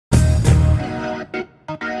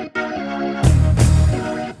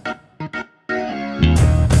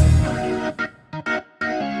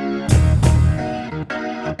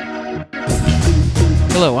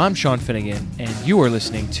Hello, I'm Sean Finnegan, and you are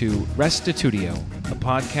listening to Restitutio, a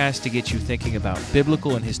podcast to get you thinking about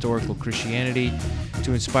biblical and historical Christianity,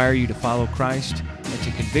 to inspire you to follow Christ, and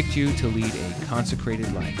to convict you to lead a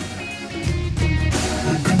consecrated life.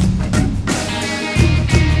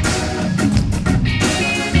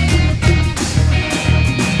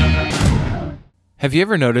 Have you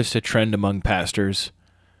ever noticed a trend among pastors?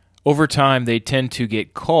 Over time, they tend to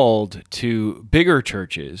get called to bigger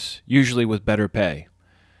churches, usually with better pay.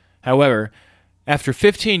 However, after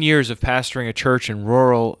 15 years of pastoring a church in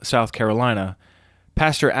rural South Carolina,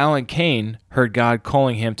 Pastor Alan Kane heard God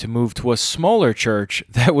calling him to move to a smaller church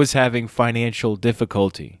that was having financial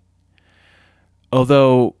difficulty.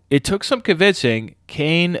 Although it took some convincing,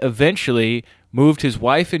 Kane eventually moved his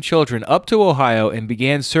wife and children up to Ohio and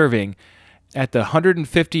began serving at the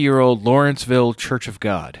 150-year-old Lawrenceville Church of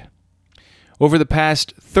God. Over the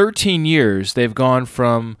past 13 years, they've gone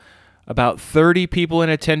from about 30 people in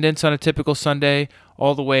attendance on a typical Sunday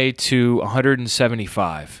all the way to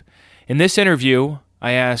 175. In this interview,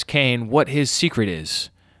 I asked Kane what his secret is.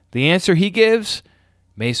 The answer he gives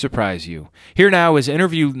may surprise you. Here now is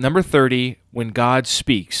interview number 30, When God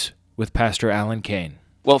Speaks, with Pastor Alan Kane.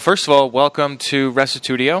 Well, first of all, welcome to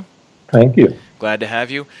Restitutio. Thank you. Glad to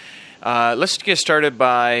have you. Let's get started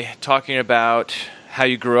by talking about how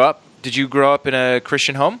you grew up. Did you grow up in a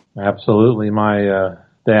Christian home? Absolutely. My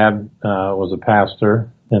dad was a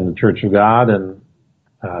pastor in the Church of God, and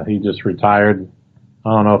he just retired,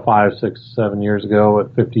 5, 6, 7 years ago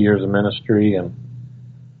at 50 years of ministry. And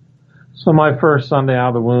so my first Sunday out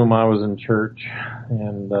of the womb, I was in church,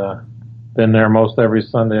 and been there most every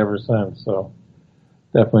Sunday ever since. So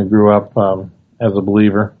definitely grew up as a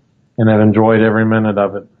believer, and have enjoyed every minute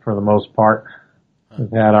of it for the most part.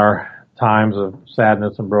 We've had our times of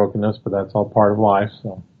sadness and brokenness, but that's all part of life.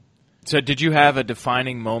 So did you have a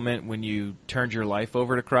defining moment when you turned your life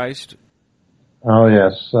over to Christ? Oh,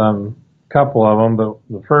 yes. Couple of them, but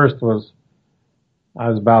the first was I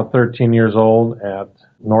was about 13 years old at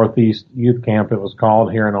Northeast Youth Camp, it was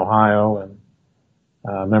called, here in Ohio, and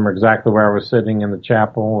I remember exactly where I was sitting in the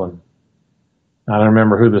chapel, and I don't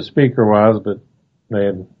remember who the speaker was, but they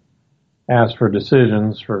had asked for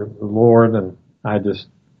decisions for the Lord, and I just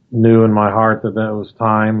knew in my heart that was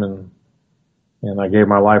time, and I gave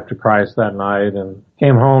my life to Christ that night, and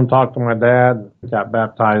came home, talked to my dad, got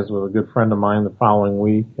baptized with a good friend of mine the following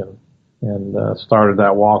week, and started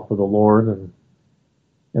that walk with the Lord. And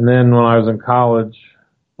then when I was in college,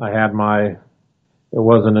 I had it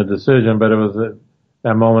wasn't a decision, but it was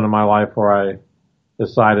that moment in my life where I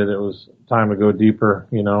decided it was time to go deeper,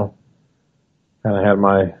 kind of had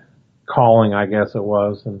my calling, I guess it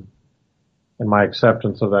was, and my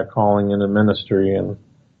acceptance of that calling into ministry, and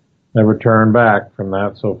never turned back from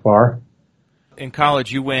that so far. In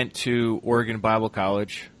college, you went to Oregon Bible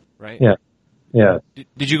College, right? Yeah.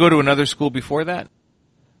 Did you go to another school before that?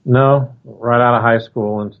 No, right out of high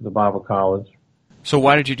school into the Bible college. So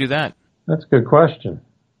why did you do that? That's a good question.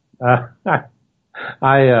 I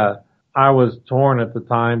was torn at the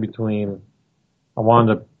time between I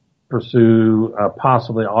wanted to pursue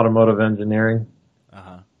possibly automotive engineering,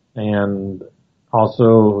 and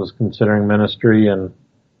also was considering ministry, and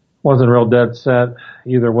wasn't real dead set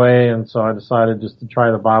either way, and so I decided just to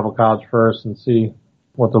try the Bible college first and see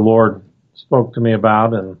what the Lord spoke to me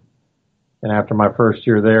about, and after my first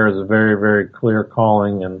year there, it was a very, very clear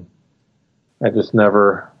calling, and I just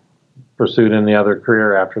never pursued any other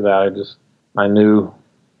career after that. I knew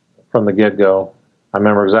from the get-go. I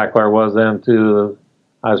remember exactly where I was then too.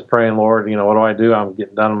 I was praying, Lord, what do I do? I'm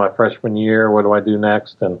getting done in my freshman year. What do I do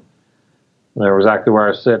next? And I remember exactly where I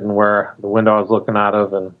was sitting, where the window I was looking out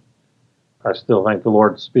of, and I still think the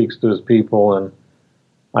Lord speaks to his people, and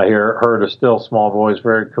I heard a still small voice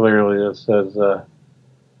very clearly that says,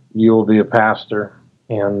 you will be a pastor.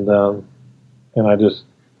 And I just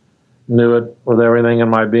knew it with everything in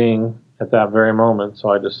my being at that very moment. So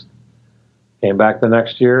I just came back the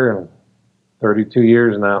next year, and 32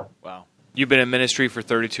 years now. Wow. You've been in ministry for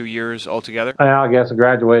 32 years altogether? I guess I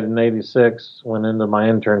graduated in 86, went into my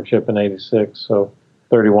internship in 86, so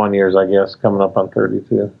 31 years, I guess, coming up on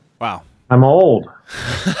 32. Wow. I'm old.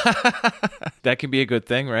 That can be a good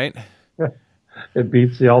thing, right? It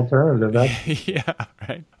beats the alternative. Yeah,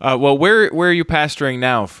 right. Well, where are you pastoring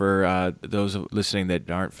now for those listening that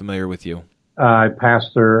aren't familiar with you? I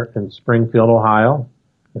pastor in Springfield, Ohio.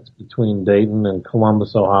 It's between Dayton and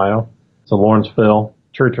Columbus, Ohio. It's a Lawrenceville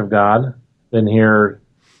Church of God. Been here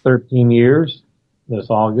 13 years this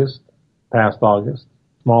August, past August.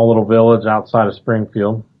 Small little village outside of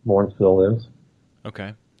Springfield, Lawrenceville is.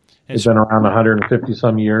 Okay. It's been around 150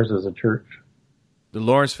 some years as a church. The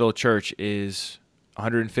Lawrenceville Church is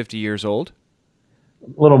 150 years old?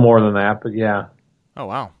 A little more than that, but yeah. Oh,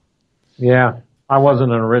 wow. Yeah. I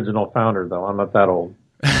wasn't an original founder, though. I'm not that old.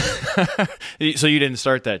 So you didn't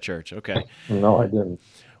start that church. Okay. No, I didn't.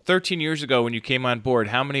 13 years ago when you came on board,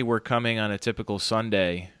 how many were coming on a typical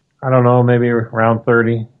Sunday? I don't know, maybe around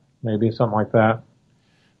 30, maybe something like that.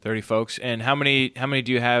 30 folks. And how many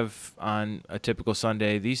do you have on a typical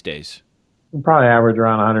Sunday these days? We probably average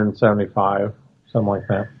around 175, something like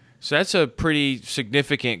that. So that's a pretty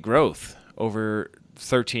significant growth over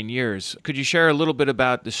 13 years. Could you share a little bit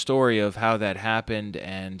about the story of how that happened,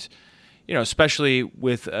 and especially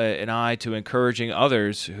with an eye to encouraging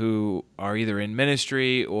others who are either in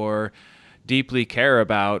ministry or deeply care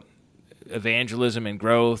about evangelism and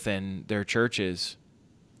growth and their churches?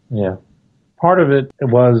 Yeah. Part of it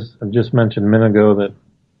was, I just mentioned a minute ago, that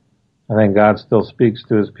I think God still speaks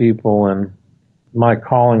to his people, and my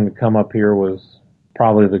calling to come up here was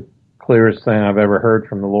probably the clearest thing I've ever heard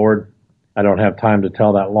from the Lord. I don't have time to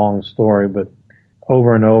tell that long story, but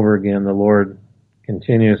over and over again, the Lord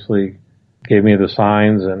continuously gave me the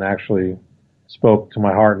signs and actually spoke to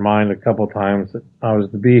my heart and mind a couple of times that I was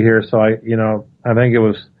to be here. So I think it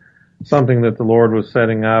was something that the Lord was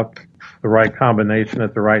setting up, the right combination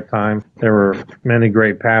at the right time. There were many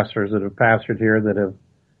great pastors that have pastored here that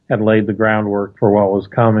had laid the groundwork for what was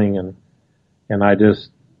coming, and I just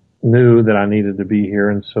knew that I needed to be here.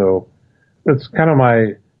 And so it's kind of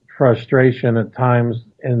my frustration at times,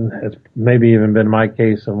 and it's maybe even been my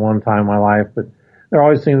case in one time in my life, but there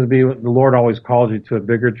always seems to be, the Lord always calls you to a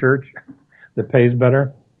bigger church that pays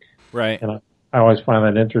better. Right. And I always find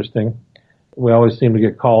that interesting. We always seem to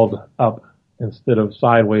get called up instead of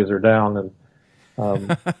sideways or down.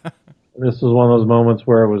 And this is one of those moments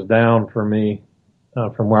where it was down for me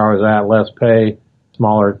from where I was at, less pay,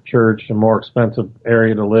 smaller church, a more expensive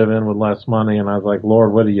area to live in with less money. And I was like,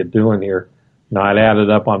 Lord, what are you doing here? I'd added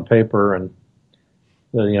up on paper, and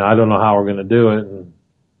I don't know how we're going to do it. And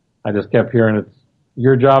I just kept hearing, it's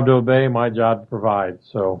your job to obey, my job to provide.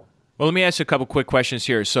 So, well, let me ask you a couple quick questions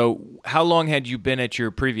here. So how long had you been at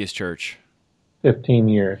your previous church? 15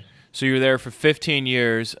 years. So you were there for 15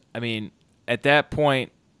 years. I mean, at that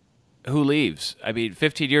point, who leaves? I mean,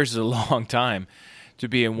 15 years is a long time to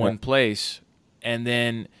be in one place. And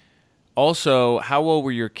then also, how old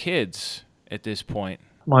were your kids at this point?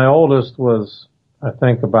 My oldest was, I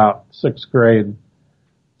think, about sixth grade.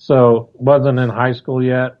 So wasn't in high school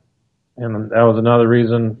yet. And that was another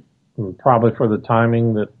reason, probably for the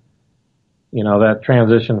timing, that, that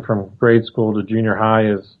transition from grade school to junior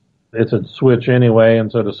high it's a switch anyway.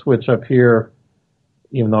 And so to switch up here,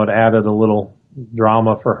 even though it added a little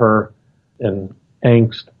drama for her and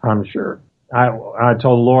angst, I'm sure. I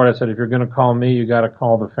told the Lord, I said, if you're going to call me, you got to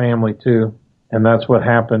call the family too. And that's what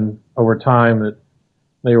happened over time, that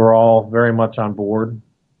they were all very much on board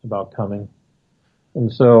about coming.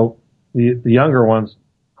 And so the younger ones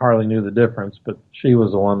hardly knew the difference, but she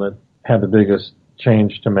was the one that had the biggest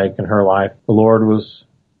change to make in her life. The Lord was,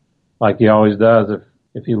 like he always does,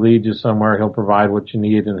 if he leads you somewhere, he'll provide what you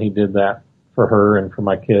need, and he did that for her and for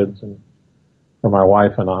my kids and for my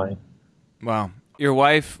wife and I. Wow. Your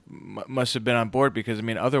wife must have been on board, because, I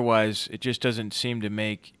mean, otherwise it just doesn't seem to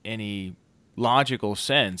make any logical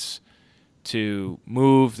sense to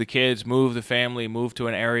move the kids, move the family, move to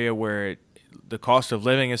an area where the cost of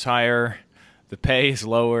living is higher, the pay is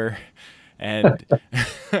lower, and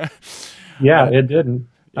yeah, it didn't.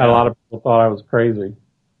 Yeah. A lot of people thought I was crazy,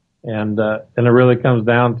 and it really comes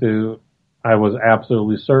down to, I was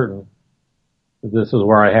absolutely certain that this is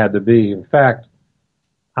where I had to be. In fact,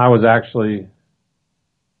 I was actually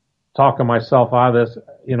talking myself out of this.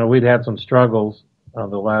 We'd had some struggles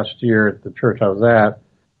the last year at the church I was at.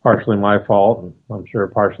 Partially my fault, and I'm sure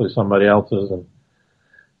partially somebody else's, and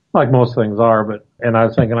like most things are. And I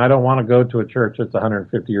was thinking, I don't want to go to a church that's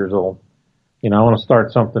 150 years old. I want to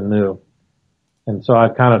start something new. And so I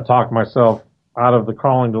kind of talked myself out of the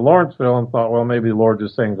calling to Lawrenceville and thought, well, maybe the Lord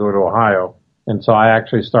just saying go to Ohio. And so I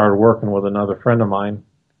actually started working with another friend of mine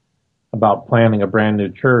about planning a brand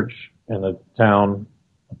new church in a town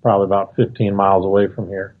probably about 15 miles away from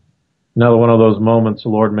here. Another one of those moments, the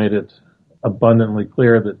Lord made it abundantly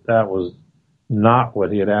clear that was not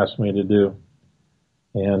what he had asked me to do.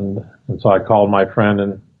 And so I called my friend,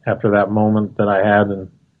 and after that moment that I had,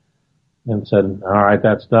 and said, all right,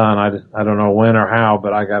 that's done. I don't know when or how,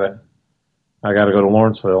 but I gotta go to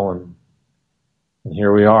Lawrenceville, and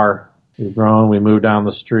here we are. We've grown. We moved down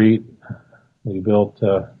the street. We bought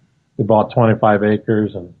 25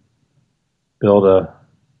 acres and built a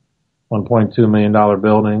 $1.2 million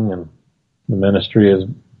building, and the ministry has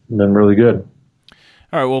been really good.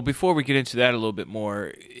 All right, well, before we get into that a little bit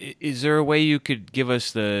more, is there a way you could give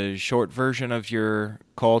us the short version of your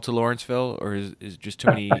call to Lawrenceville, or is just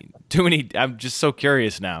too many, I'm just so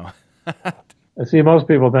curious now. See, most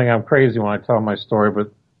people think I'm crazy when I tell my story,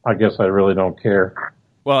 but I guess I really don't care.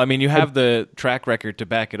 Well, I mean, you have the track record to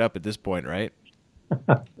back it up at this point, right?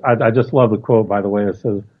 I just love the quote, by the way. It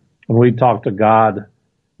says, when we talk to God,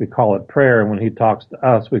 we call it prayer, and when he talks to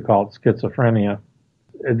us, we call it schizophrenia.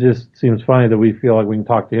 It just seems funny that we feel like we can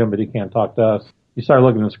talk to him, but he can't talk to us. You start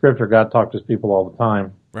looking at Scripture, God talks to his people all the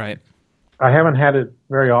time. Right. I haven't had it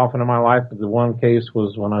very often in my life, but the one case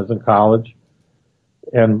was when I was in college.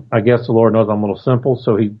 And I guess the Lord knows I'm a little simple,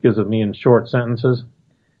 so he gives it me in short sentences.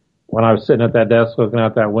 When I was sitting at that desk looking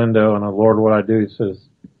out that window, and the Lord, what I do, he says,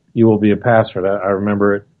 you will be a pastor. I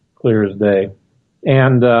remember it clear as day.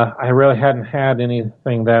 And I really hadn't had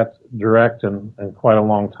anything that direct in quite a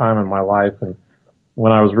long time in my life. And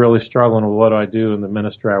when I was really struggling with what do I do in the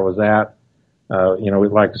ministry I was at,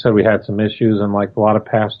 like I said, we had some issues, and like a lot of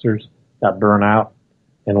pastors, got burnt out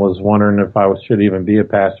and was wondering if I should even be a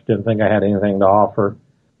pastor. Didn't think I had anything to offer.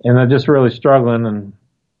 And I just really struggling, and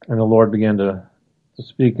the Lord began to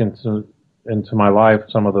speak into my life.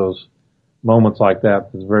 Some of those moments like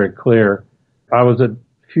that was very clear. I was at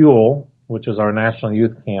Fuel, which is our national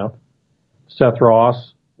youth camp. Seth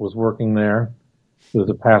Ross was working there. He was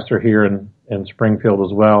a pastor here in Springfield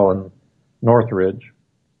as well, and Northridge,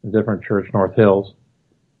 a different church, North Hills.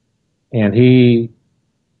 And he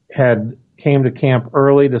came to camp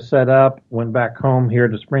early to set up, went back home here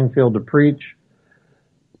to Springfield to preach,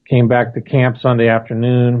 came back to camp Sunday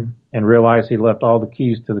afternoon, and realized he left all the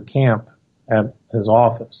keys to the camp at his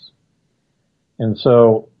office. And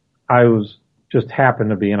so I was just happened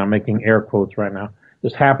to be, and I'm making air quotes right now,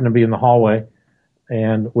 just happened to be in the hallway.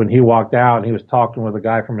 And when he walked out, he was talking with a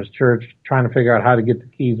guy from his church, trying to figure out how to get the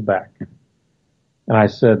keys back. And I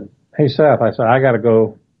said, hey, Seth, I got to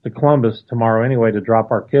go to Columbus tomorrow anyway to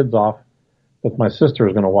drop our kids off, but my sister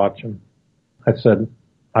is going to watch them. I said,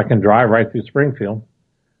 I can drive right through Springfield,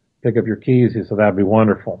 pick up your keys. He said, that'd be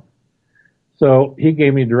wonderful. So he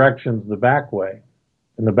gave me directions the back way.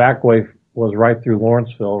 And the back way was right through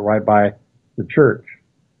Lawrenceville, right by the church.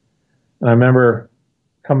 And I remember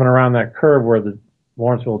coming around that curve where the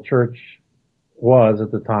Lawrenceville church was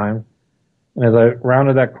at the time. And as I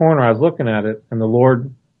rounded that corner, I was looking at it, and the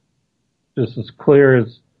Lord, just as clear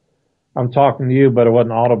as I'm talking to you, but it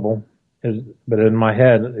wasn't audible, but in my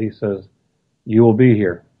head, he says, you will be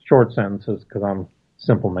here. Short sentences, because I'm a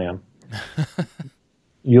simple man.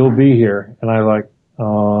 You'll be here. And I was like,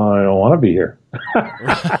 I don't want to be here.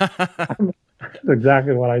 That's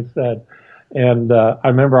exactly what I said. And I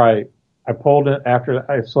remember I pulled it after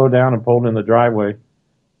I slowed down and pulled in the driveway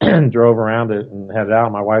and drove around it and headed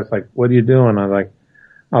out. My wife's like, what are you doing? I was like,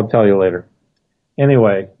 I'll tell you later.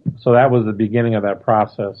 Anyway, so that was the beginning of that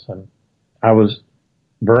process. And I was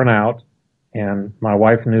burnt out, and my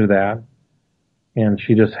wife knew that. And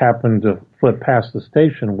she just happened to flip past the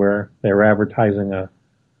station where they were advertising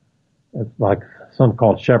it's like something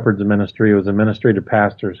called Shepherd's Ministry. It was a ministry to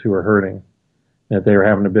pastors who were hurting, that they were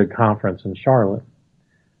having a big conference in Charlotte,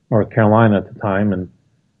 North Carolina at the time. And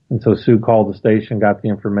so Sue called the station, got the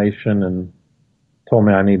information, and told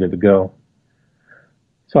me I needed to go.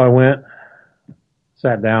 So I went,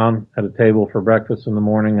 sat down at a table for breakfast in the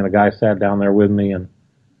morning, and a guy sat down there with me, and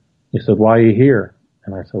he said, why are you here?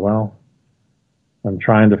 And I said, well, I'm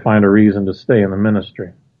trying to find a reason to stay in the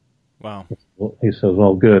ministry. Wow. He says,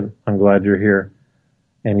 well, good. I'm glad you're here.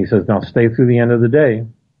 And he says, now stay through the end of the day,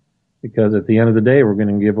 because at the end of the day, we're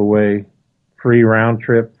going to give away free round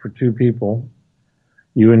trip for 2 people,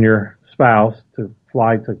 you and your spouse, to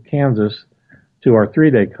fly to Kansas to our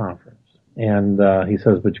 3-day conference. And he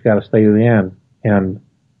says, but you got to stay to the end. And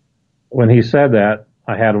when he said that,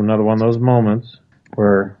 I had another one of those moments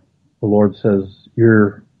where the Lord says,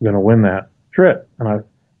 you're going to win that trip. And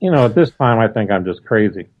at this time, I think I'm just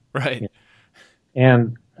crazy. Right.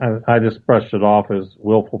 And I just brushed it off as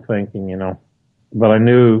willful thinking, but I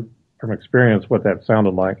knew from experience what that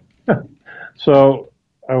sounded like. So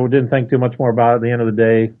I didn't think too much more about it. At the end of the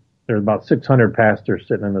day, there were about 600 pastors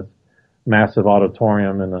sitting in this massive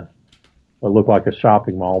auditorium in what looked like a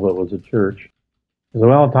shopping mall, but it was a church. I said,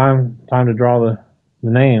 well, time to draw the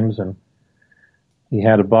names. And he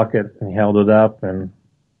had a bucket and he held it up, and,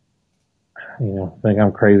 think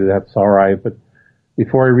I'm crazy. That's all right. But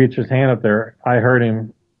before he reached his hand up there, I heard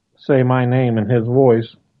him say my name in his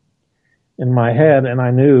voice in my head, and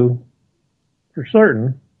I knew for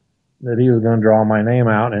certain that he was going to draw my name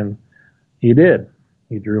out, and he did.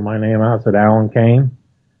 He drew my name out, said Alan Kane,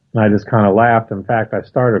 and I just kind of laughed. In fact, I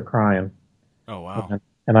started crying. Oh, wow.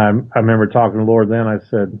 And And I remember talking to the Lord then. I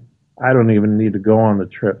said, I don't even need to go on the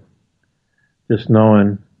trip. Just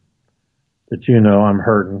knowing that I'm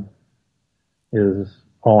hurting is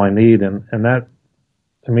all I need. And that,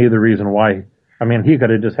 to me, the reason why, he could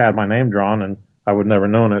have just had my name drawn and I would never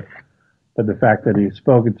known it. But the fact that he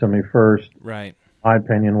spoke it to me first, right, my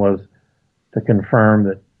opinion was to confirm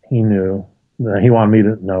that he knew, that he wanted me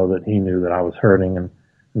to know that he knew that I was hurting and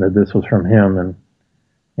that this was from him.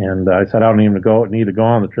 And I said, I don't even need to go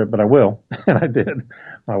on the trip, but I will. And I did.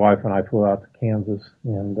 My wife and I flew out to Kansas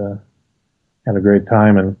and had a great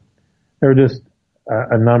time. And there were just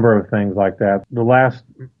a number of things like that. The last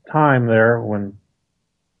time there, when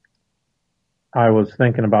I was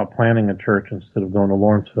thinking about planning a church instead of going to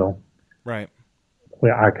Lawrenceville, right,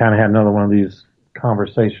 I kind of had another one of these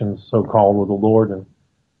conversations, so-called, with the Lord.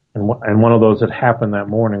 And one of those had happened that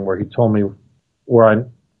morning where he told me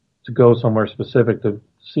to go somewhere specific to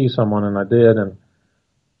see someone, and I did. And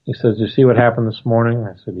he says, "You see what happened this morning?"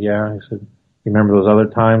 I said, "Yeah." He said, "You remember those other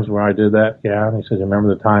times where I did that?" "Yeah." And he said, "You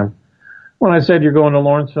remember the time when I said you're going to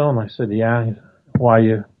Lawrenceville?" And I said, "Yeah." He said, "Why are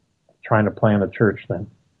you trying to plant a church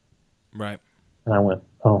then?" Right. And I went,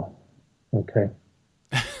 "Oh, okay."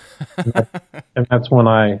 And that's when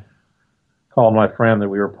I called my friend that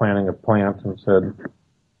we were planning a plant and said,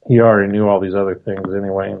 he already knew all these other things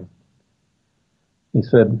anyway. And I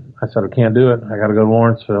said, "I can't do it. I got to go to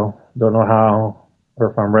Lawrenceville. Don't know how or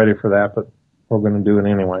if I'm ready for that, but we're going to do it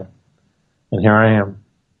anyway." And here I am.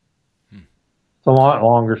 It's a lot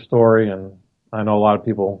longer story, and I know a lot of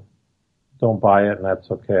people don't buy it, and that's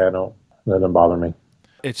okay. That doesn't bother me.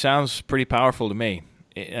 It sounds pretty powerful to me.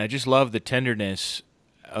 I just love the tenderness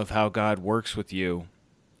of how God works with you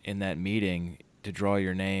in that meeting to draw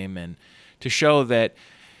your name and to show that,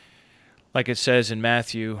 like it says in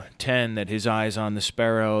Matthew 10, that his eye is on the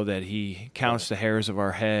sparrow, that he counts the hairs of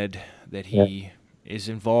our head, that he is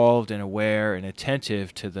involved and aware and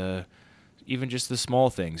attentive to even just the small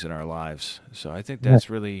things in our lives. So I think that's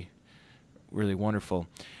really, really wonderful.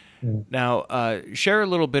 Now, share a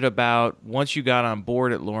little bit about once you got on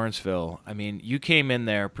board at Lawrenceville. You came in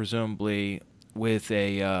there presumably with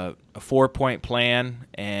a 4-point plan,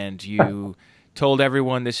 and you told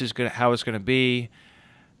everyone this is how it's going to be.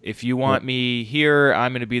 If you want me here,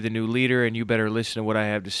 I'm going to be the new leader, and you better listen to what I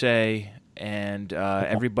have to say. And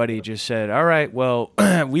everybody just said, "All right, well,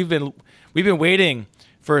 we've been waiting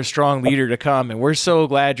for a strong leader to come, and we're so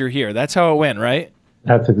glad you're here." That's how it went, right?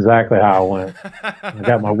 That's exactly how it went. I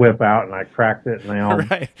got my whip out and I cracked it, and they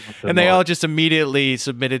all they all just immediately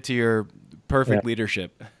submitted to your perfect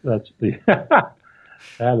leadership. That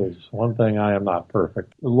is one thing. I am not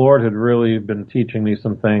perfect. The Lord had really been teaching me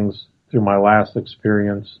some things through my last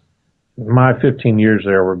experience. My 15 years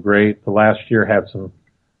there were great. The last year had some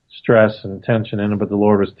stress and tension in it, but the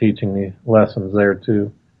Lord was teaching me lessons there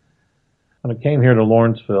too. When I came here to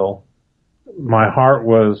Lawrenceville, my heart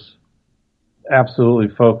was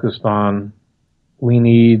absolutely focused on we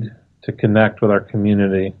need to connect with our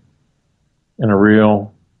community in a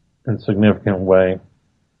real and significant way.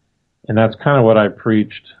 And that's kind of what I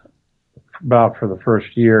preached about for the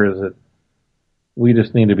first year, is that we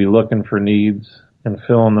just need to be looking for needs and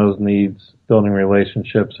filling those needs, building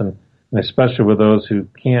relationships, and especially with those who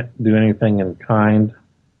can't do anything in kind,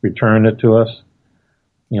 return it to us.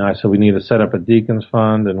 I said we need to set up a deacons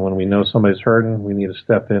fund, and when we know somebody's hurting, we need to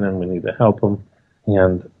step in and we need to help them.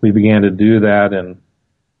 And we began to do that. And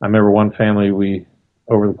I remember one family, we,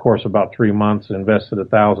 over the course of about 3 months, invested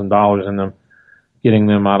 $1,000 in them, getting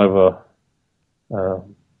them out of a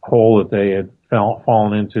hole that they had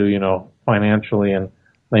fallen into, financially. And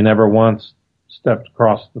they never once stepped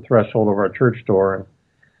across the threshold of our church door.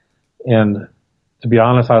 And to be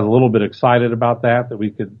honest, I was a little bit excited about that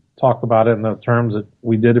we could talk about it in the terms that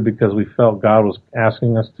we did it because we felt God was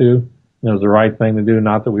asking us to. It was the right thing to do,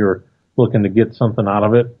 not that we were looking to get something out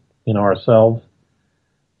of it, ourselves.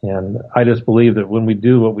 And I just believe that when we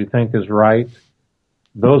do what we think is right,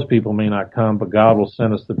 those people may not come, but God will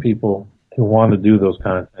send us the people who want to do those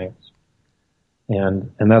kind of things.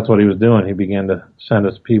 And that's what he was doing. He began to send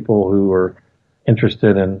us people who were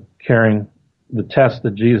interested in carrying the test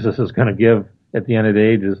that Jesus is going to give at the end of the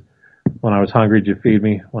ages. When I was hungry, did you feed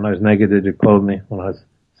me? When I was naked, did you clothe me? When I was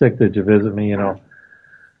sick, did you visit me?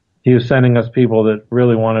 He was sending us people that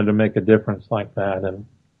really wanted to make a difference like that.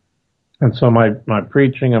 And so my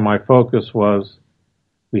preaching and my focus was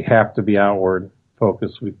we have to be outward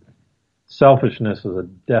focused. Selfishness is a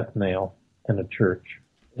death nail in a church.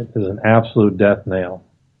 It is an absolute death nail.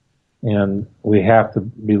 And we have to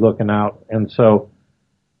be looking out. And so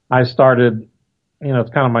I started, it's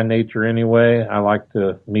kind of my nature anyway. I like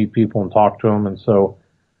to meet people and talk to them. And so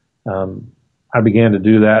I began to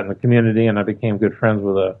do that in the community, and I became good friends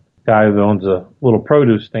with a guy who owns a little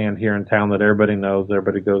produce stand here in town that everybody knows,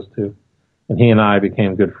 everybody goes to. And he and I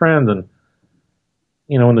became good friends. And,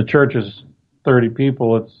 when the church is 30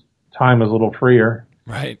 people, time is a little freer.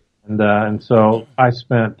 Right. And so I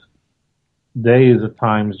spent days at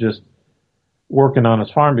times just working on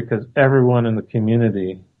his farm because everyone in the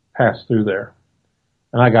community passed through there.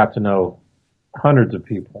 And I got to know hundreds of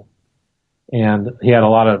people. And he had a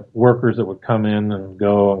lot of workers that would come in and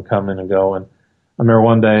go and come in and go. And I remember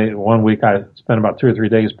one week I spent about 2 or 3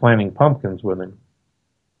 days planting pumpkins with him.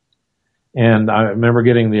 And I remember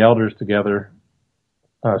getting the elders together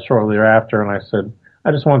shortly thereafter, and I said,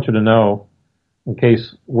 I just want you to know, in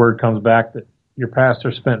case word comes back that your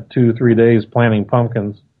pastor spent 2 or 3 days planting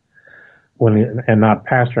pumpkins and not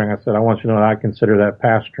pastoring, I said, I want you to know that I consider that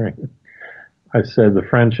pastoring. I said, the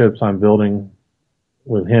friendships I'm building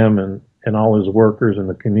with him and all his workers in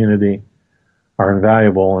the community are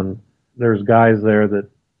invaluable. And there's guys there that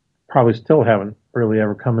probably still haven't really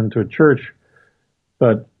ever come into a church,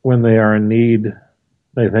 but when they are in need,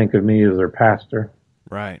 they think of me as their pastor.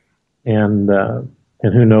 Right. And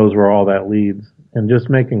who knows where all that leads. And just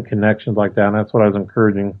making connections like that. And that's what I was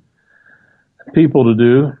encouraging people to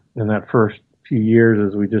do in that first few years,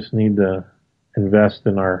 is we just need to invest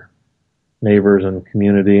in our neighbors and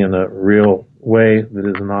community in a real way that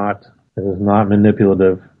is not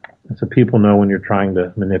manipulative. And so people know when you're trying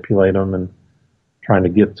to manipulate them and trying to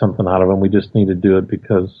get something out of them. We just need to do it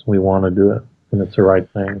because we want to do it, and it's the right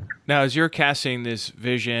thing. Now, as you're casting this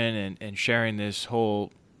vision and sharing this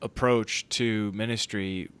whole approach to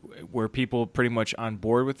ministry, were people pretty much on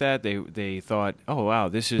board with that? They thought, oh, wow,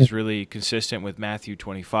 this is really consistent with Matthew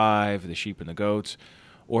 25, the sheep and the goats,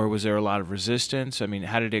 or was there a lot of resistance? I mean,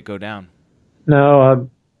 how did it go down? No,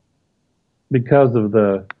 because of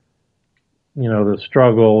the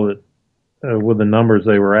struggle with the numbers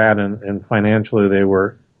they were at, and financially they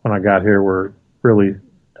were, when I got here, were really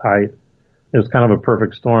tight. It was kind of a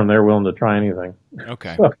perfect storm. They were willing to try anything.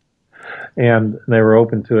 Okay. And they were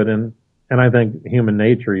open to it. And I think human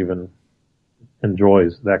nature even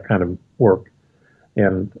enjoys that kind of work.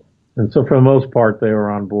 And so for the most part, they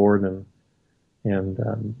were on board.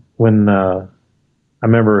 And when I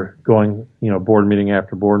remember going, board meeting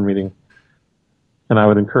after board meeting, and I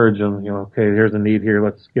would encourage them, okay, here's a need here.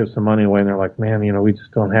 Let's give some money away. And they're like, man, we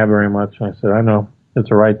just don't have very much. And I said, I know, it's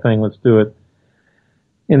the right thing. Let's do it.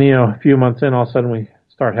 And, a few months in, all of a sudden we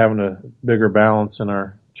start having a bigger balance in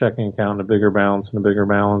our checking account, a bigger balance and a bigger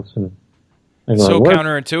balance. And so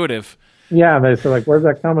counterintuitive. Yeah. They said, like, where's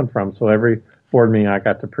that coming from? So every board meeting I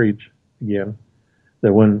got to preach again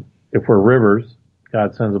that if we're rivers,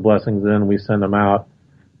 God sends the blessings in, we send them out,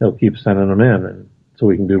 he'll keep sending them in. And so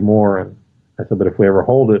we can do more. And I said, but if we ever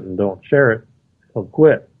hold it and don't share it, he'll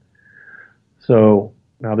quit. So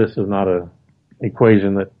now this is not a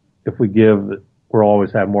equation that if we give, that we'll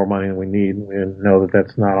always have more money than we need. We know that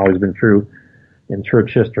that's not always been true in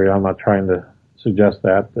church history. I'm not trying to suggest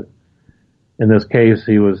that, but in this case,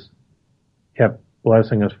 he kept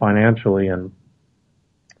blessing us financially. And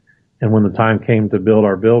when the time came to build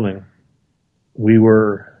our building, we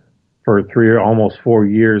were, for almost 4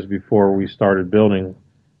 years before we started building,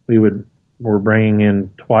 we're bringing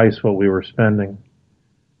in twice what we were spending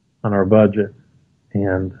on our budget.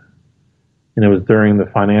 And it was during the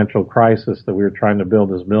financial crisis that we were trying to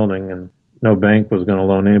build this building, and no bank was going to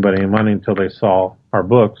loan anybody any money until they saw our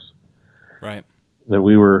books. Right. That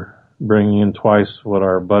we were bringing in twice what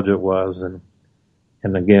our budget was.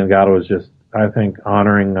 And again, God was just, I think,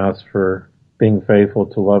 honoring us for being faithful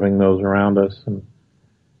to loving those around us. And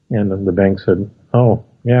then the bank said, oh,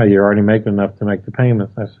 yeah, you're already making enough to make the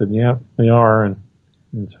payments. I said, yeah, we are. And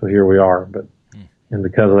so here we are. And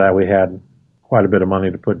because of that, we had quite a bit of money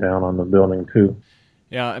to put down on the building too.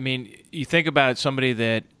 Yeah. I mean, you think about somebody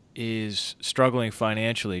that is struggling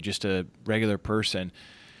financially, just a regular person.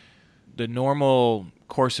 The normal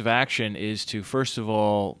course of action is to, first of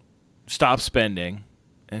all, stop spending,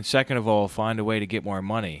 and second of all, find a way to get more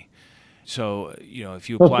money. So, if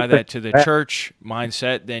you apply that to the church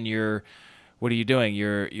mindset, then what are you doing?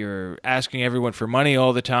 You're asking everyone for money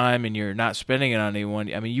all the time, and you're not spending it on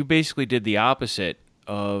anyone. I mean, you basically did the opposite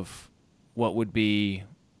of what would be,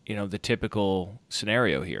 the typical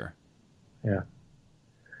scenario here. Yeah.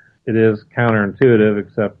 It is counterintuitive,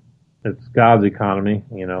 except it's God's economy.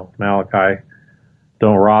 Malachi,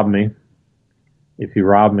 don't rob me. If you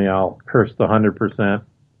rob me, I'll curse the 100%.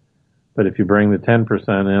 But if you bring the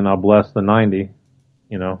 10% in, I'll bless the 90,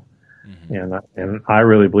 Mm-hmm. And I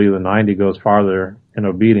really believe the 90 goes farther in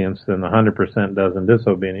obedience than the 100% does in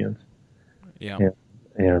disobedience. Yeah.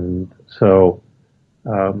 And so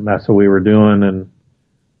that's what we were doing,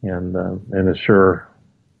 and it sure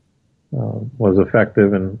was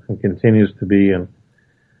effective and continues to be. And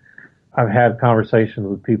I've had conversations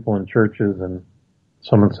with people in churches, and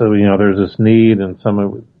someone said, there's this need, and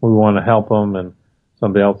we want to help them, and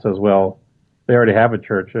somebody else says, well, they already have a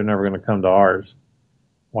church; they're never going to come to ours.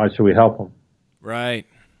 Why should we help them? Right.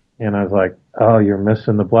 And I was like, oh, you're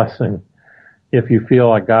missing the blessing. If you feel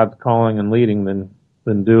like God's calling and leading,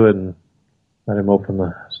 then do it and let Him open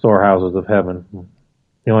the storehouses of heaven.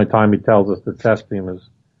 The only time He tells us to test Him is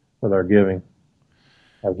with our giving,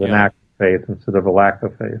 as an act of faith instead of a lack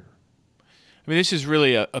of faith. I mean, this is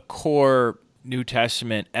really a core New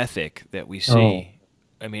Testament ethic that we see.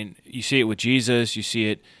 I mean, you see it with Jesus, you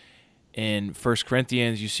see it in 1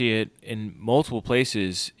 Corinthians, you see it in multiple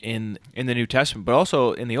places in the New Testament, but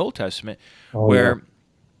also in the Old Testament, where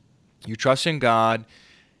you trust in God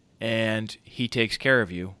and He takes care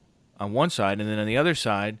of you on one side, and then on the other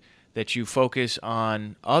side, that you focus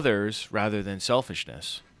on others rather than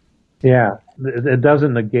selfishness. Yeah, it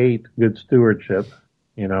doesn't negate good stewardship,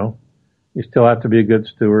 You still have to be a good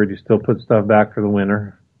steward. You still put stuff back for the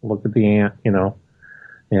winter. Look at the ant,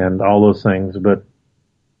 and all those things. But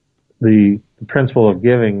the principle of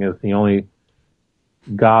giving is the only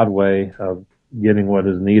God way of getting what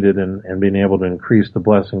is needed and being able to increase the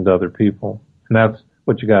blessing to other people. And that's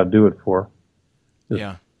what you got to do it for.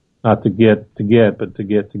 Not to get, but to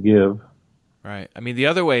get to give. Right. I mean, the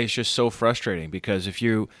other way is just so frustrating, because if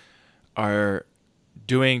you are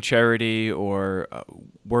doing charity or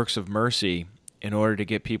works of mercy in order to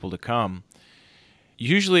get people to come,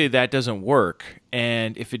 usually that doesn't work.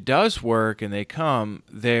 And if it does work and they come,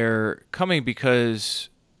 they're coming because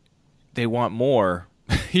they want more.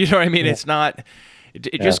 You know what I mean? Yeah. It's not,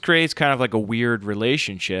 it just creates kind of like a weird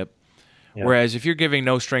relationship. Yeah. Whereas if you're giving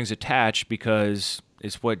no strings attached because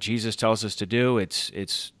it's what Jesus tells us to do, it's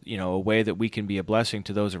a way that we can be a blessing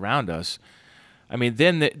to those around us. I mean,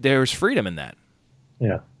 then there's freedom in that.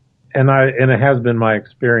 Yeah. And it has been my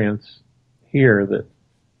experience here that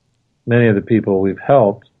many of the people we've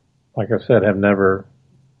helped, like I said, have never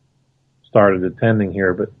started attending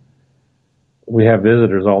here, but we have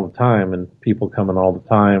visitors all the time and people coming all the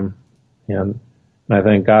time. And I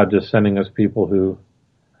thank God just sending us people who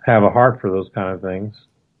have a heart for those kind of things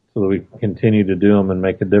so that we can continue to do them and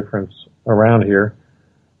make a difference around here.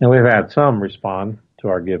 And we've had some respond to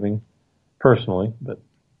our giving personally, but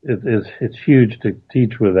it's huge to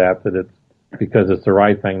teach with that it's because it's the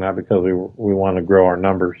right thing, not because we want to grow our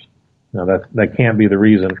numbers. That can't be the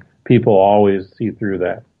reason. People always see through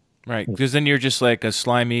that. Right, because then you're just like a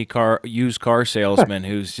slimy used car salesman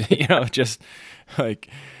who's just like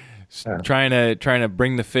trying to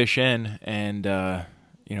bring the fish in and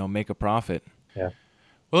make a profit. Yeah.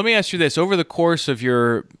 Well, let me ask you this: over the course of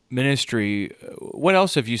your ministry, what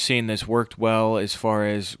else have you seen that's worked well as far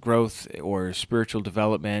as growth or spiritual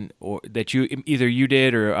development, or that either you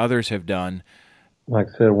did or others have done? Like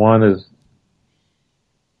I said, one is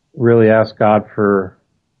really ask God for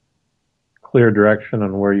clear direction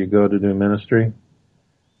on where you go to do ministry.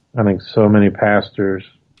 I think so many pastors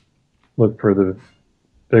look for the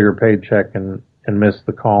bigger paycheck and miss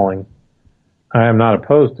the calling. I am not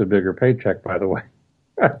opposed to a bigger paycheck, by the way.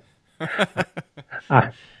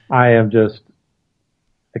 I am just,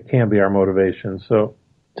 it can't be our motivation. So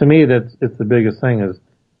to me, it's the biggest thing is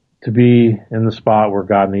to be in the spot where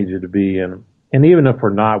God needs you to be. And even if we're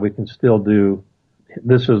not, we can still do,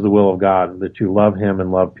 this is the will of God, that you love Him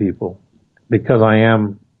and love people. Because I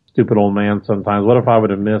am a stupid old man sometimes. What if I would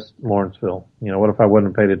have missed Lawrenceville? What if I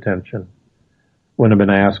wouldn't have paid attention? Wouldn't have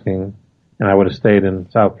been asking, and I would have stayed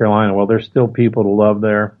in South Carolina. Well, there's still people to love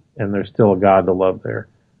there, and there's still a God to love there.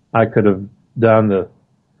 I could have done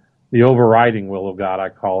the overriding will of God, I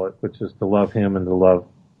call it, which is to love Him and to love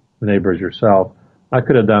neighbors yourself. I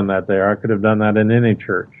could have done that there. I could have done that in any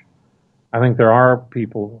church. I think there are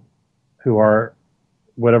people who are,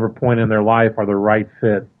 whatever point in their life, are the right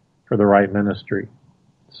fit for the right ministry.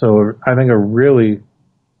 So I think it really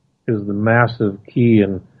is the massive key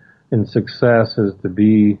in success is to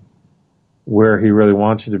be where He really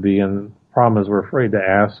wants you to be. And the problem is we're afraid to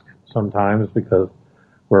ask sometimes because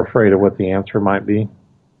we're afraid of what the answer might be.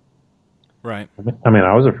 Right. I mean,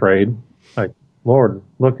 I was afraid. Like, Lord,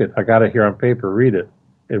 look I got it here on paper, read it.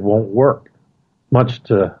 It won't work. Much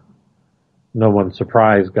to no one's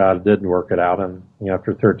surprise, God did work it out. And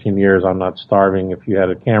after 13 years, I'm not starving. If you had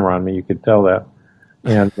a camera on me, you could tell that.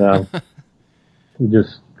 And He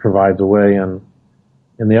just provides a way. And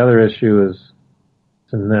the other issue is,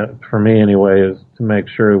 for me anyway, is to make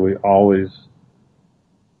sure we always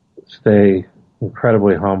stay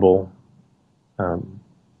incredibly humble.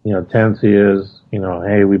 Tendency is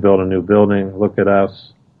hey, we built a new building, look at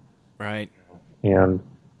us. Right. And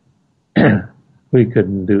we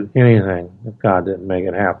couldn't do anything if God didn't make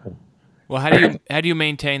it happen. Well, how do you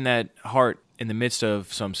maintain that heart in the midst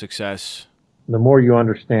of some success? The more you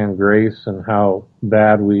understand grace and how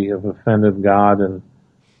bad we have offended God and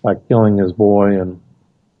by killing his boy, and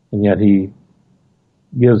yet he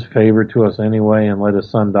gives favor to us anyway and let his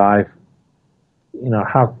son die,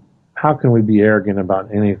 how can we be arrogant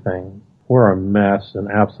about anything? We're a mess and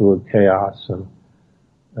absolute chaos,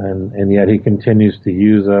 and yet he continues to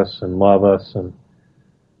use us and love us. And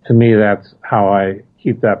to me, that's how I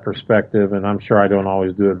keep that perspective, and I'm sure I don't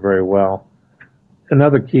always do it very well.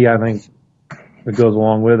 Another key, I think, that goes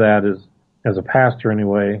along with that is, as a pastor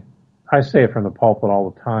anyway, I say it from the pulpit all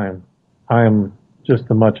the time, I'm just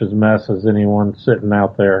as much as mess as anyone sitting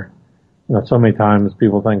out there. So many times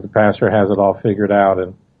people think the pastor has it all figured out,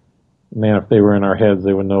 and man, if they were in our heads,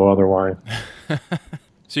 they would know otherwise.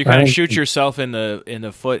 So you kind of shoot yourself in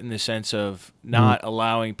the foot in the sense of not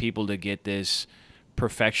allowing people to get this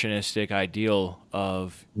perfectionistic ideal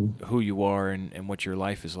of who you are and what your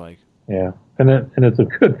life is like. Yeah, and it's a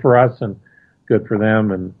good for us and good for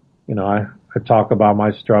them. And I talk about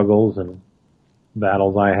my struggles and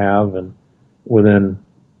battles I have, and within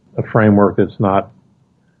a framework that's not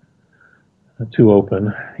too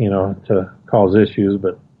open, to cause issues.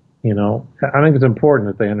 But I think it's important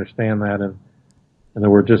that they understand that, and that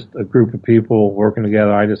we're just a group of people working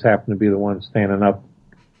together. I just happen to be the one standing up,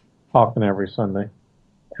 talking every Sunday.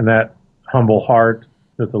 And that humble heart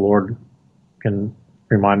that the Lord can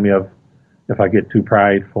remind me of if I get too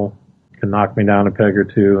prideful, can knock me down a peg or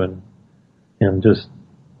two, and just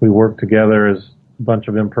we work together as a bunch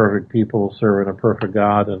of imperfect people serving a perfect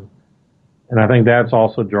God, and I think that's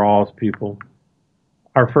also draws people.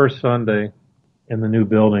 Our first Sunday in the new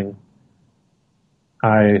building,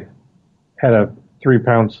 I had a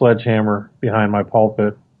 3-pound sledgehammer behind my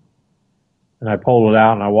pulpit, and I pulled it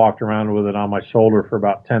out and I walked around with it on my shoulder for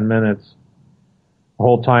about 10 minutes, the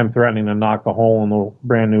whole time threatening to knock a hole in the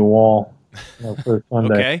brand new wall. First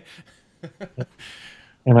Sunday. Okay.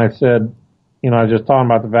 And I said, I was just talking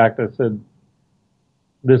about the fact that I said,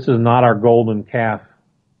 this is not our golden calf.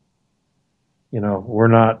 We're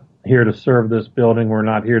not here to serve this building. We're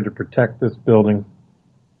not here to protect this building.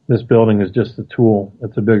 This building is just a tool.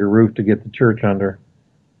 It's a bigger roof to get the church under.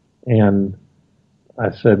 And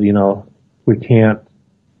I said, we can't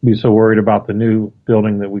be so worried about the new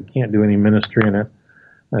building that we can't do any ministry in it.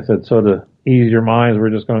 I said, so to ease your minds, we're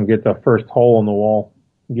just going to get the first hole in the wall,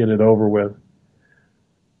 get it over with.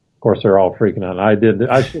 Of course, they're all freaking out.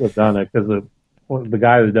 I should have done it, because the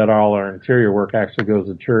guy that did all our interior work actually goes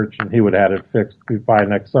to church, and he would have had it fixed by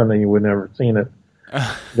next Sunday. You would never have seen it.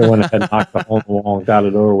 They went ahead and knocked the hole in the wall and got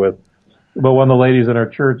it over with. But one of the ladies in our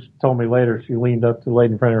church told me later, she leaned up to the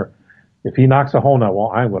lady in front of her, if he knocks a hole in that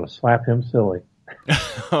wall, I'm going to slap him silly.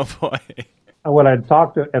 Oh, boy. And what I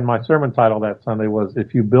talked to, and my sermon title that Sunday was,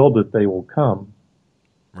 if you build it, they will come.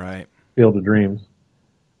 Right. Field of Dreams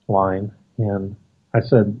line. And I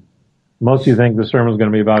said, most of you think the sermon is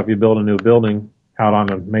going to be about if you build a new building out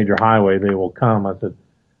on a major highway, they will come. I said,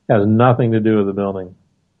 it has nothing to do with the building.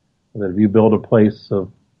 That if you build a place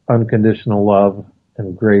of unconditional love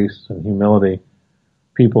and grace and humility,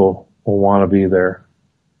 people will want to be there.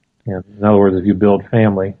 And in other words, if you build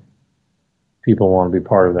family, people want to be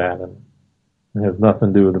part of that. And it has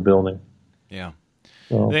nothing to do with the building. Yeah.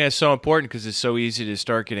 So, I think it's so important, because it's so easy to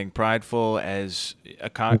start getting prideful as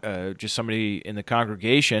just somebody in the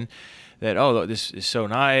congregation that, oh, this is so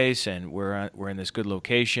nice, and we're in this good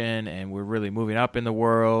location, and we're really moving up in the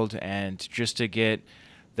world, and just to get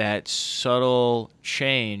that subtle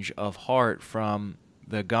change of heart from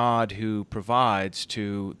the God who provides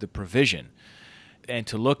to the provision, and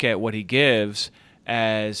to look at what he gives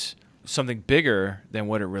as something bigger than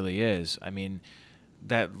what it really is. I mean,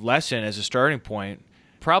 that lesson as a starting point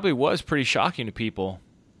probably was pretty shocking to people.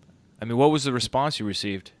 I mean, what was the response you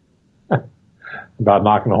received? About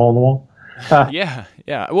knocking a hole in the wall? Yeah.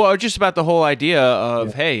 Well, just about the whole idea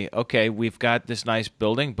of, hey, okay, we've got this nice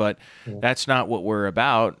building, but that's not what we're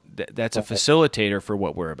about. That's a facilitator for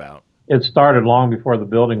what we're about. It started long before the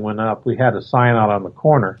building went up. We had a sign out on the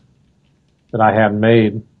corner that I had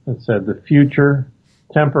made that said, the future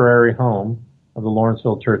temporary home of the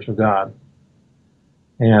Lawrenceville Church of God.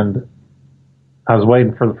 And I was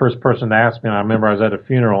waiting for the first person to ask me, and I remember I was at a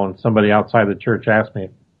funeral, and somebody outside the church asked me,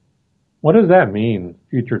 what does that mean,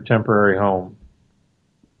 future temporary home?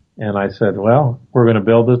 And I said, well, we're going to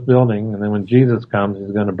build this building, and then when Jesus comes,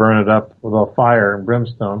 he's going to burn it up with all fire and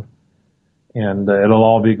brimstone, and it'll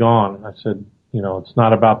all be gone. I said, it's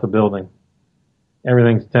not about the building.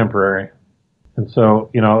 Everything's temporary. And so,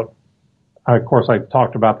 of course, I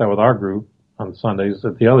talked about that with our group on Sundays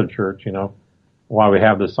at the other church, why we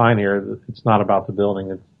have the sign here. It's not about the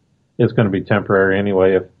building. It's going to be temporary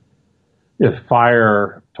anyway. If fire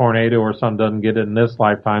or tornado or something doesn't get it in this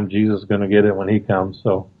lifetime, Jesus is going to get it when he comes.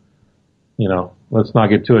 So, let's not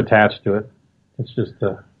get too attached to it. It's just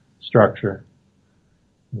a structure.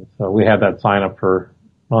 And so we had that sign up for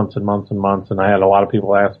months and months and months, and I had a lot of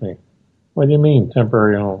people ask me, what do you mean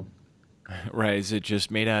temporary home? Right. Is it just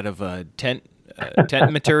made out of tent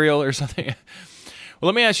material or something? Well,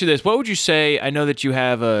 let me ask you this. What would you say? I know that you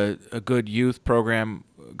have a good youth program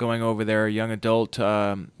going over there, a young adult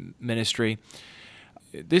ministry.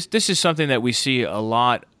 This is something that we see a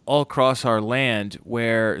lot all across our land,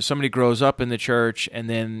 where somebody grows up in the church, and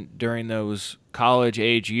then during those college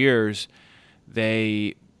age years,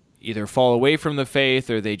 they either fall away from the faith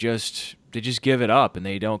or they just give it up and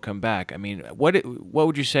they don't come back. I mean, what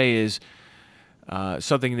would you say is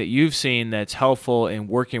something that you've seen that's helpful in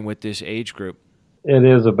working with this age group? It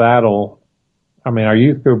is a battle. I mean, our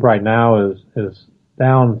youth group right now is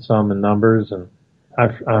down some in numbers, and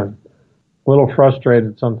I'm a little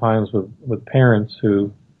frustrated sometimes with parents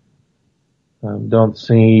who don't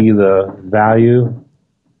see the value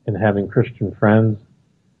in having Christian friends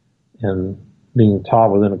and being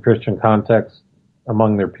taught within a Christian context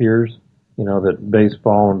among their peers. That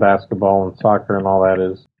baseball and basketball and soccer and all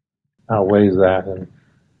that outweighs that. And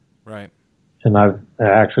right. And I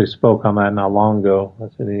actually spoke on that not long ago.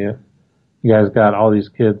 I said, you guys got all these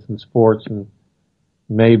kids in sports, and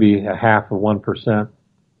maybe a half of 1%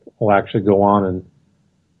 will actually go on and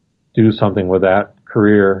do something with that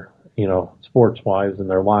career, sports-wise in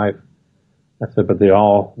their life. I said, but they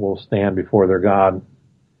all will stand before their God,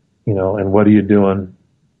 and what are you doing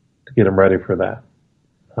to get them ready for that?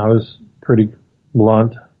 I was pretty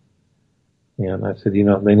blunt, and I said,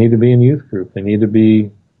 they need to be in youth group. They need to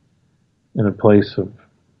be in a place of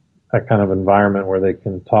that kind of environment where they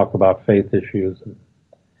can talk about faith issues.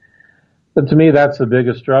 But to me, that's the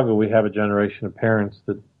biggest struggle. We have a generation of parents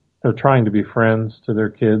that they're trying to be friends to their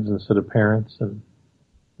kids instead of parents, and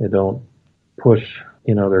they don't push,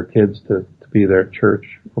 their kids to be there at church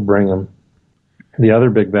or bring them. The other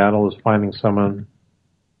big battle is finding someone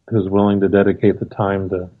who's willing to dedicate the time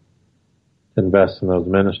to invest in those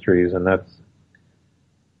ministries, and that's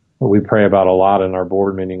what we pray about a lot in our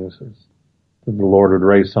board meetings, is that the Lord would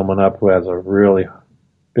raise someone up who has a really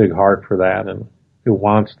big heart for that and who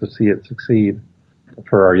wants to see it succeed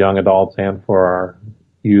for our young adults and for our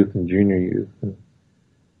youth and junior youth.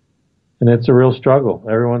 And it's a real struggle.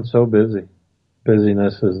 Everyone's so busy.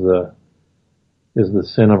 Busyness is the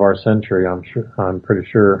sin of our century. I'm pretty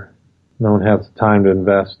sure no one has time to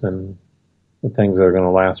invest in the things that are going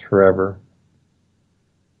to last forever.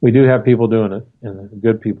 We do have people doing it, and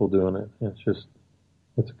good people doing it.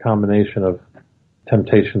 It's a combination of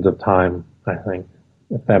temptations of time, I think,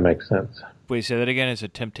 if that makes sense. Wait, say that again. It's a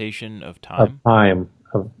temptation of time?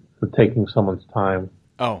 Of taking someone's time.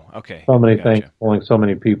 Oh, okay. So many things, pulling so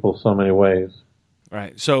many people, so many ways.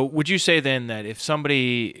 Right. So would you say then that if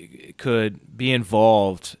somebody could be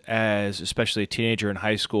involved as especially a teenager in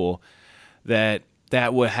high school, that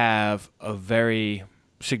would have a very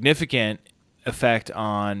significant effect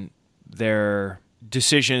on their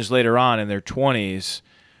decisions later on in their 20s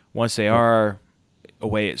once they are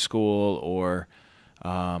away at school or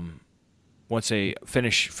once they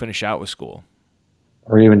finish out with school?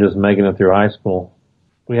 Or even just making it through high school.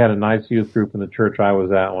 We had a nice youth group in the church I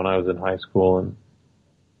was at when I was in high school, and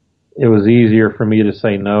it was easier for me to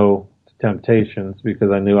say no to temptations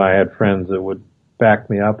because I knew I had friends that would back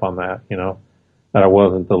me up on that, that I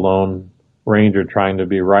wasn't the lone ranger trying to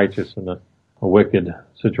be righteous in a wicked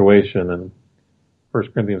situation. And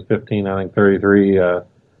 1 Corinthians 15, I think 33, do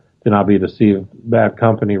not be deceived. Bad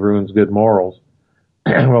company ruins good morals.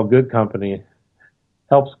 Well, good company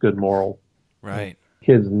helps good morals. Right.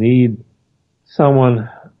 Kids need someone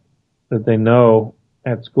that they know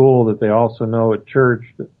at school that they also know at church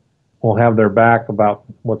that will have their back about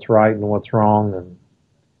what's right and what's wrong.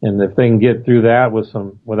 And if they can get through that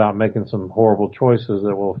without making some horrible choices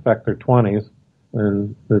that will affect their 20s,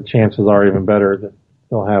 then the chances are even better that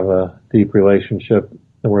they'll have a deep relationship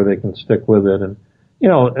where they can stick with it. And,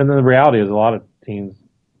 and then the reality is a lot of teens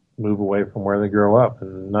move away from where they grow up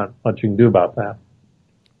and not much you can do about that.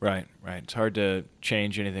 Right. It's hard to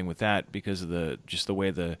change anything with that because of the way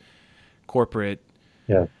the corporate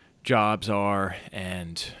jobs are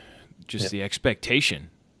and just the expectation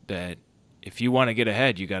that if you want to get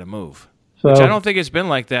ahead, you got to move. So, which I don't think it's been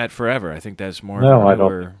like that forever. I think that's more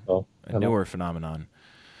of a newer phenomenon.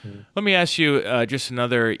 Let me ask you just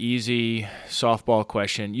another easy softball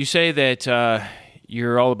question. You say that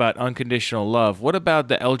you're all about unconditional love. What about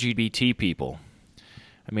the LGBT people?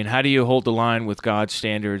 I mean, how do you hold the line with God's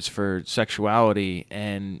standards for sexuality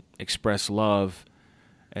and express love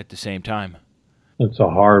at the same time? It's a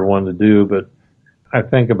hard one to do, but I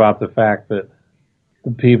think about the fact that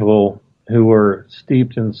the people who were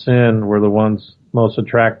steeped in sin were the ones most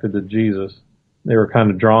attracted to Jesus. They were kind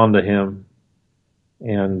of drawn to him,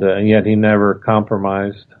 and yet he never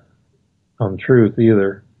compromised on truth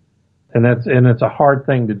either. And it's a hard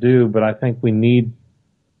thing to do, but I think we need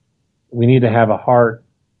to have a heart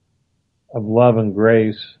of love and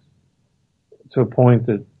grace to a point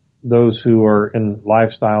that those who are in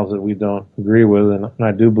lifestyles that we don't agree with, and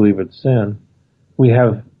I do believe it's sin, we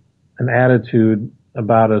have an attitude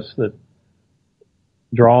about us that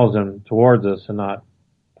draws them towards us and not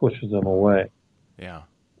pushes them away. Yeah.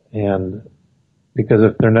 And because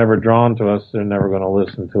if they're never drawn to us, they're never going to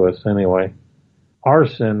listen to us anyway. Our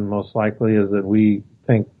sin, most likely, is that we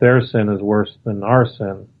think their sin is worse than our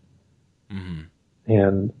sin. Mm-hmm.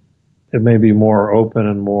 And it may be more open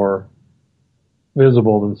and more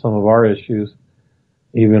visible than some of our issues,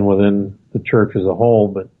 even within the church as a whole,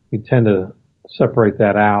 but we tend to separate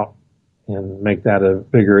that out and make that a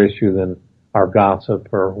bigger issue than our gossip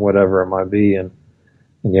or whatever it might be. And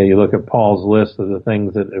yeah, you look at Paul's list of the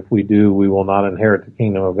things that if we do, we will not inherit the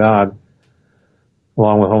kingdom of God,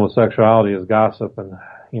 along with homosexuality is gossip and,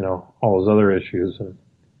 all those other issues. And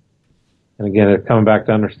again, coming back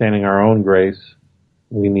to understanding our own grace,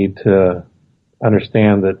 we need to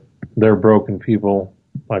understand that they're broken people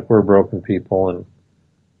like we're broken people.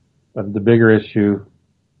 But the bigger issue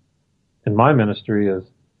in my ministry is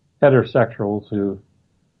heterosexuals who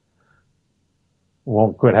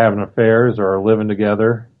won't quit having affairs or are living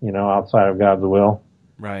together, outside of God's will.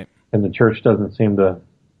 Right. And the church doesn't seem to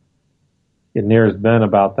get near as bent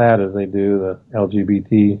about that as they do the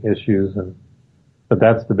LGBT issues. But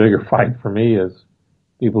that's the bigger fight for me is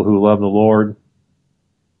people who love the Lord,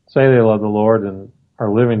 say they love the Lord and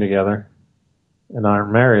are living together and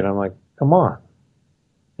aren't married. I'm like, come on.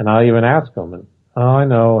 And I even ask them, and I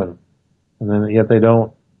know, and then yet they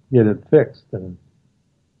don't get it fixed. And,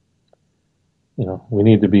 we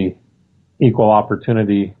need to be equal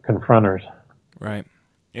opportunity confronters. Right.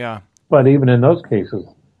 Yeah. But even in those cases,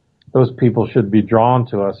 those people should be drawn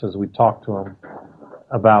to us as we talk to them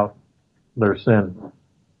about their sin.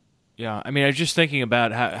 Yeah. I mean, I was just thinking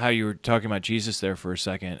about how you were talking about Jesus there for a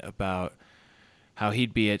second, about how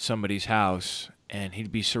he'd be at somebody's house and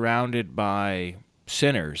he'd be surrounded by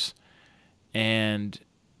sinners, and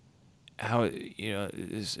how,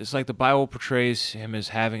 it's like the Bible portrays him as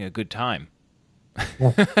having a good time.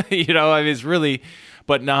 Yeah. It's really,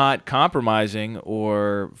 but not compromising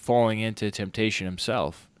or falling into temptation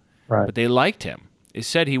himself. Right. But they liked him. It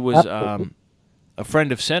said he was a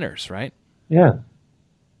friend of sinners, right? Yeah.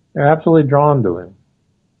 They're absolutely drawn to him.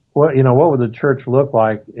 What would the church look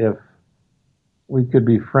like if we could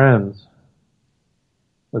be friends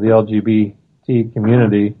with the LGBT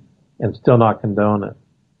community and still not condone it?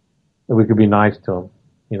 That we could be nice to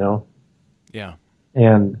them, Yeah.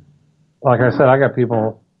 And like I said, I got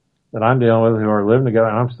people that I'm dealing with who are living together,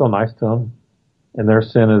 and I'm still nice to them, and their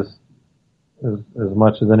sin is as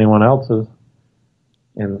much as anyone else's,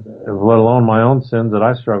 and let alone my own sins that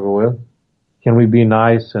I struggle with. Can we be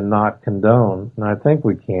nice and not condone? And I think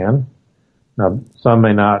we can. Now, some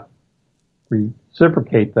may not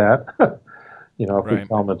reciprocate that. If right. we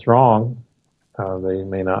tell them it's wrong, they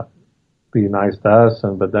may not be nice to us,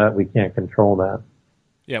 but that we can't control that.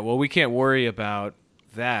 Yeah, well, we can't worry about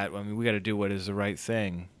that. I mean, we got to do what is the right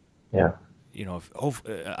thing. Yeah.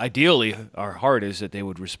 Ideally, our heart is that they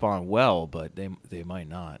would respond well, but they might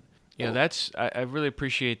not. I really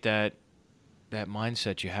appreciate that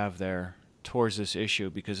mindset you have there towards this issue,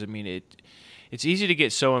 because I mean it's easy to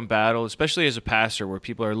get so embattled, especially as a pastor, where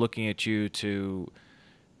people are looking at you to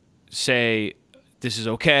say this is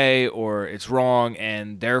okay or it's wrong,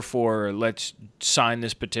 and therefore let's sign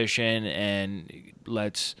this petition and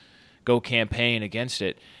let's go campaign against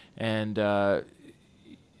it. And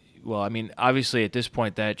well, I mean, obviously at this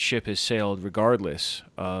point that ship has sailed regardless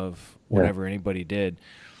of whatever anybody did.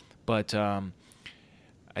 But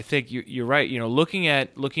I think you're right. Looking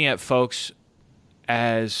at folks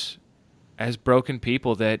as broken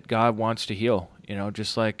people that God wants to heal.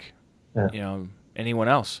 Just like anyone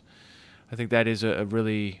else. I think that is a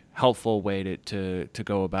really helpful way to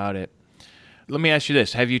go about it. Let me ask you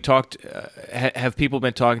this: have you talked? Have people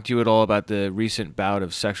been talking to you at all about the recent bout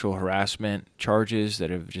of sexual harassment charges that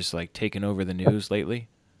have just taken over the news lately?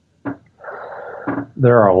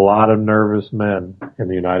 there are a lot of nervous men in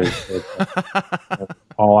the United States. That's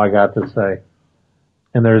all I got to say.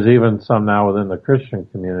 And there's even some now within the Christian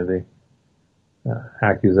community,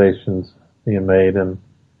 accusations being made. And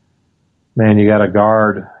man, you got to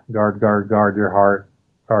guard your heart,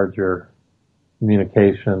 guard your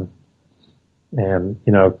communication. And,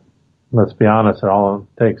 you know, let's be honest, all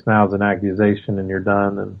it takes now is an accusation and you're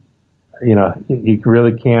done. And, you know, you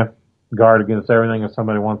really can't guard against everything. If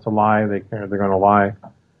somebody wants to lie, they're going to lie.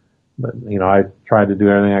 But, you know, I try to do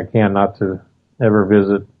everything I can not to ever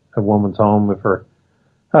visit a woman's home if her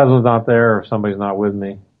husband's not there or if somebody's not with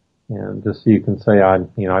me. And just so you can say, I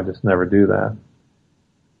just never do that.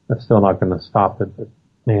 That's still not going to stop it. But,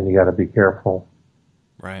 man, you got to be careful.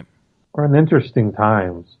 Right. We're in interesting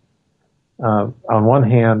times. On one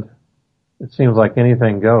hand, it seems like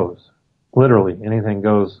anything goes. Literally, anything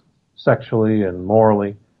goes sexually and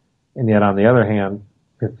morally. And yet, on the other hand,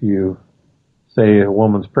 if you say a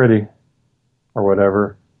woman's pretty or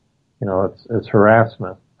whatever, you know, it's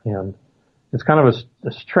harassment. And it's kind of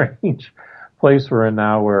a strange place we're in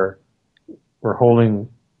now where we're holding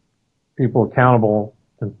people accountable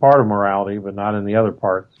in part of morality, but not in the other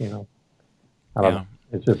parts, you know.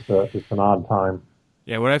 It's just it's an odd time.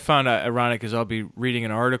 Yeah, what I found ironic is I'll be reading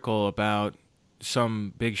an article about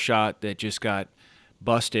some big shot that just got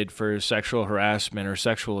busted for sexual harassment or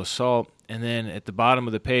sexual assault, and then at the bottom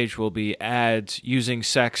of the page will be ads using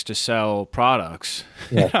sex to sell products.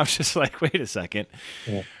 Yeah. And I was just like, wait a second.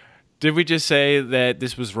 Yeah. Did we just say that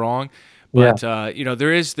this was wrong? But, you know,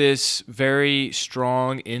 there is this very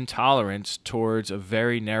strong intolerance towards a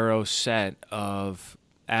very narrow set of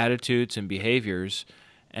attitudes and behaviors,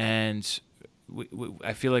 and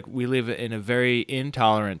I feel like we live in a very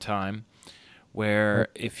intolerant time where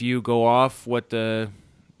if you go off what the,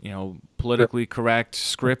 you know, politically correct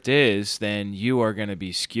script is, then you are going to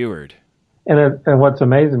be skewered. And what's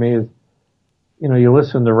amazing me is, you know, you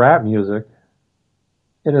listen to rap music,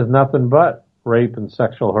 it is nothing but rape and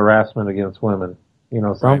sexual harassment against women. You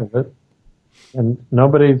know, some of it. And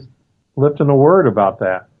nobody's lifting a word about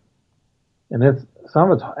that. And some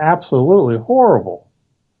of it's absolutely horrible.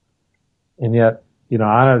 And yet, you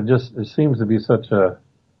know, it seems to be such a,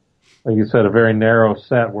 like you said, a very narrow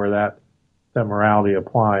set where that morality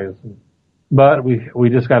applies. But we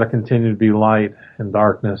just got to continue to be light in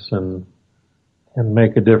darkness and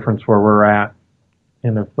make a difference where we're at.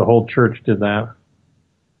 And if the whole church did that,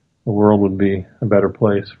 the world would be a better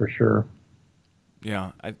place for sure.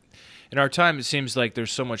 Yeah. In our time, it seems like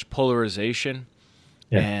there's so much polarization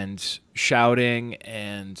and shouting,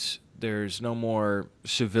 and there's no more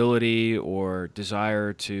civility or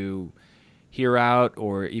desire to hear out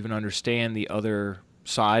or even understand the other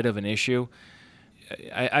side of an issue.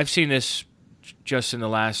 I've seen this just in the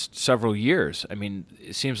last several years. I mean,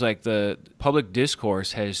 it seems like the public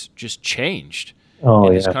discourse has just changed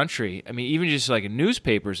in this country. I mean, even just like in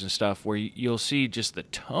newspapers and stuff where you'll see just the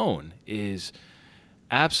tone is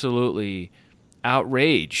absolutely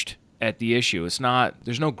outraged at the issue.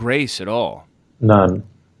 There's no grace at all. None.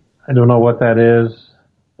 I don't know what that is,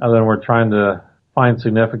 other than we're trying to find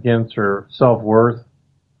significance or self-worth.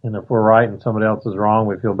 And if we're right and somebody else is wrong,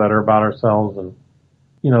 we feel better about ourselves. And,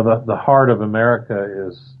 you know, the heart of America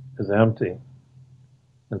is empty.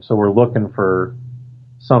 And so we're looking for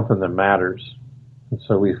something that matters. And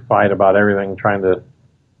so we fight about everything, trying to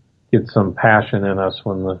get some passion in us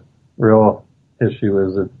when the real issue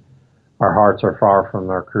is that our hearts are far from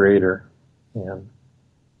our Creator. And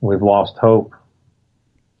we've lost hope.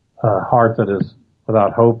 A heart that is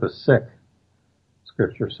without hope is sick,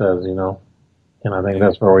 Scripture says, you know. And I think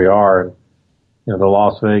that's where we are. And, you know, the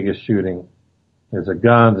Las Vegas shooting, is it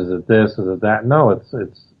guns? Is it this? Is it that? No, it's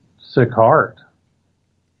sick heart.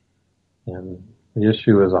 And the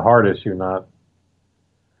issue is a heart issue, not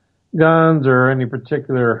guns or any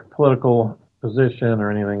particular political position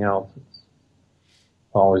or anything else. It's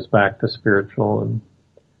always back to spiritual and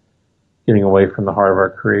getting away from the heart of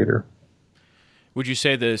our Creator. Would you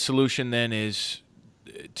say the solution then is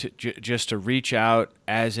just to reach out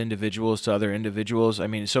as individuals to other individuals? I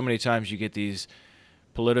mean, so many times you get these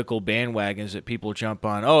political bandwagons that people jump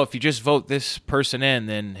on. Oh, if you just vote this person in,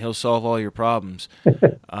 then he'll solve all your problems.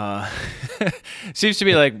 Seems to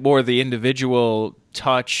me like more the individual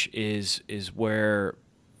touch is where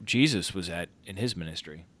Jesus was at in his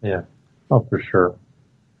ministry. Yeah, oh, for sure.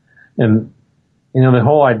 And, you know, the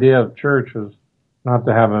whole idea of church was not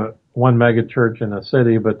to have one mega church in a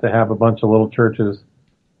city, but to have a bunch of little churches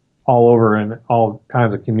all over in all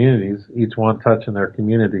kinds of communities, each one touching their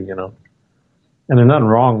community, you know. And there's nothing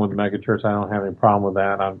wrong with mega church. I don't have any problem with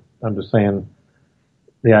that. I'm just saying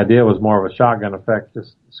the idea was more of a shotgun effect,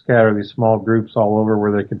 just scatter these small groups all over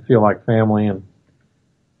where they could feel like family, and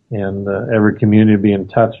every community being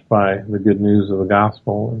touched by the good news of the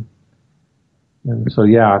gospel. And so,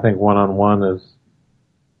 yeah, I think one-on-one is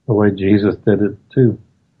the way Jesus did it too,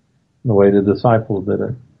 the way the disciples did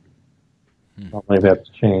it. I don't think that's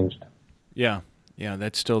changed. Yeah,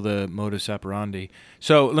 that's still the modus operandi.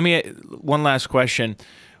 So one last question.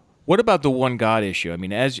 What about the one God issue? I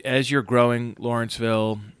mean, as you're growing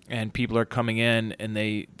Lawrenceville and people are coming in and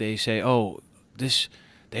they say,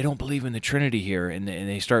 they don't believe in the Trinity here, and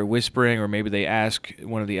they start whispering, or maybe they ask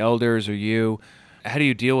one of the elders or you, how do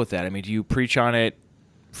you deal with that? I mean, do you preach on it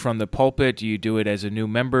from the pulpit? Do you do it as a new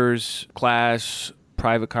members class,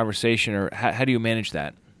 private conversation, or how do you manage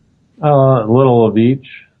that? A little of each.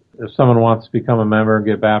 If someone wants to become a member and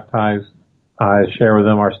get baptized, I share with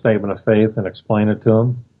them our statement of faith and explain it to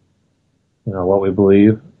them, what we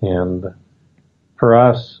believe. And for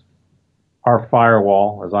us, our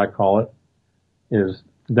firewall, as I call it, is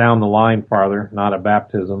down the line farther, not at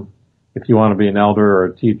baptism. If you want to be an elder or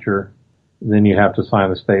a teacher, then you have to sign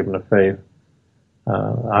the statement of faith.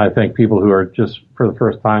 I think people who are just for the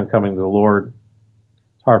first time coming to the Lord,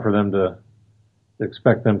 it's hard for them to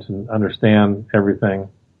expect them to understand everything.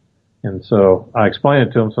 And so I explain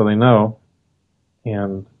it to them so they know.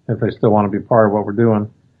 And if they still want to be part of what we're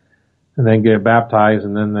doing, and then get baptized,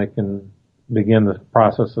 and then they can begin the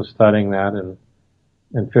process of studying that and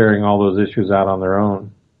figuring all those issues out on their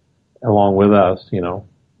own, along with us,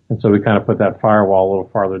 And so we kind of put that firewall a little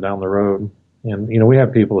farther down the road. And, we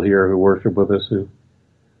have people here who worship with us who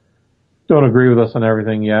don't agree with us on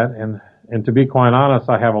everything yet. And to be quite honest,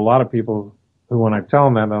 I have a lot of people who, when I tell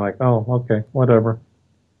them that, they're like, oh, okay, whatever.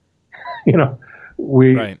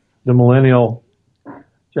 Right. The millennial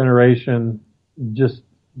generation just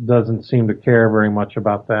doesn't seem to care very much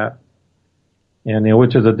about that. And,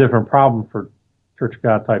 which is a different problem for Church of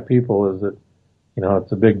God type people, is that,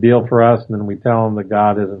 it's a big deal for us. And then we tell them that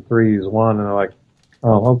God isn't three, he's one. And they're like,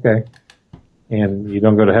 oh, okay. And you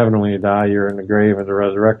don't go to heaven when you die. You're in the grave and the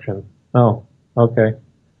resurrection. Oh, okay.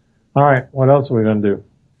 All right. What else are we going to do?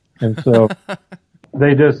 And so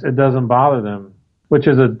it doesn't bother them, which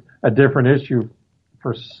is a different issue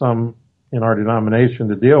for some in our denomination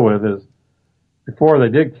to deal with. Is before they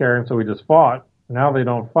did care, and so we just fought. Now they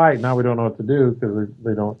don't fight. Now we don't know what to do because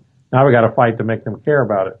they don't. Now we got to fight to make them care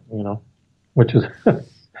about it, which is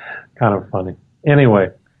kind of funny. Anyway,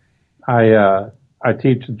 I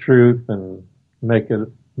teach the truth and make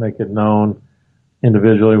it known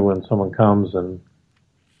individually when someone comes, and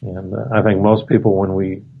I think most people, when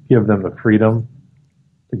we give them the freedom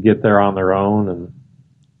to get there on their own and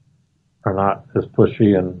are not as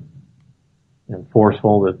pushy and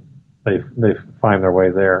forceful, that they find their way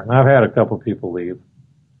there. And I've had a couple of people leave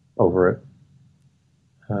over it.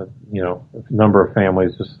 A number of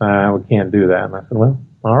families just say, we can't do that. And I said, well,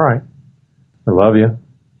 all right. I love you.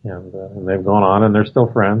 And they've gone on, and they're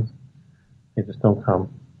still friends. They just don't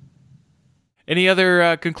come. Any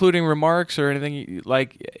other concluding remarks or anything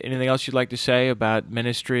else you'd like to say about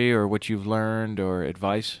ministry or what you've learned or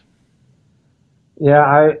advice?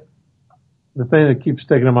 Yeah, the thing that keeps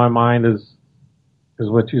sticking in my mind is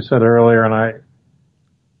what you said earlier, and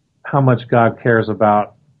how much God cares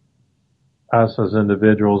about us as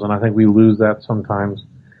individuals, and I think we lose that sometimes.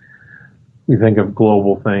 We think of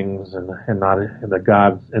global things and not the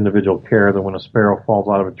God's individual care, that when a sparrow falls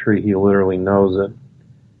out of a tree, he literally knows it.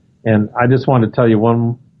 And I just wanted to tell you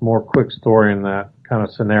one more quick story in that kind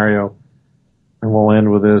of scenario, and we'll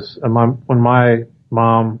end with this. When my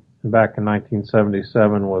mom, back in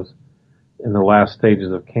 1977, was in the last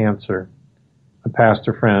stages of cancer, a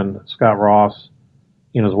pastor friend, Scott Ross,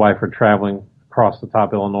 he and his wife were traveling across the top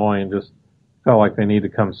of Illinois and just felt like they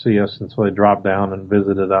needed to come see us, and so they dropped down and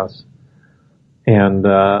visited us. And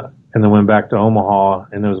then went back to Omaha,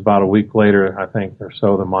 and it was about a week later, I think, or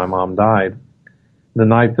so, that my mom died. The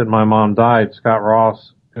night that my mom died, Scott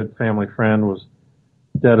Ross, good family friend, was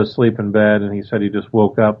dead asleep in bed, and he said he just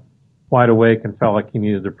woke up wide awake and felt like he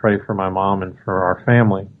needed to pray for my mom and for our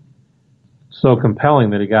family. So compelling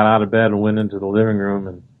that he got out of bed and went into the living room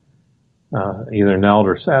and either knelt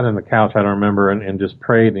or sat on the couch, I don't remember, and just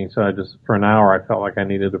prayed. And he said, for an hour, I felt like I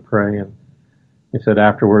needed to pray. And he said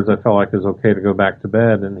afterwards, I felt like it was okay to go back to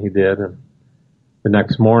bed, and he did. And the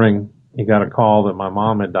next morning, he got a call that my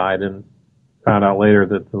mom had died, and found out later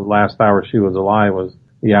that the last hour she was alive was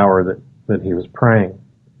the hour that he was praying.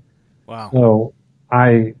 Wow. So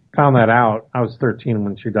I found that out. I was 13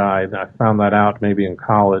 when she died. I found that out maybe in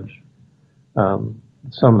college, some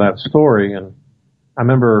of that story. And I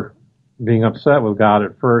remember being upset with God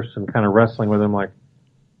at first and kind of wrestling with him, like,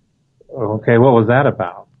 okay, what was that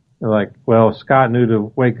about? They're like, well, if Scott knew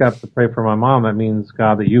to wake up to pray for my mom, that means,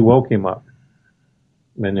 God, that you woke him up.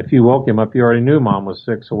 And if you woke him up, you already knew mom was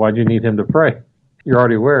sick, so why'd you need him to pray? You're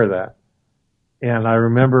already aware of that. And I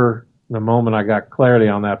remember the moment I got clarity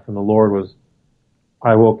on that from the Lord was,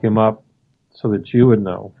 I woke him up so that you would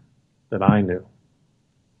know that I knew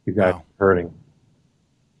you guys were hurting.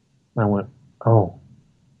 I went, oh,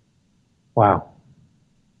 wow,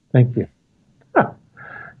 thank you.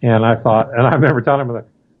 And I thought, and I remember telling him,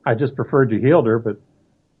 I just preferred you healed her, but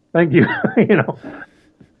thank you,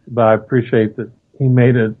 But I appreciate that he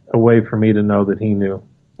made it a way for me to know that he knew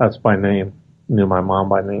us by name, knew my mom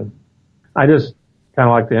by name. I just kind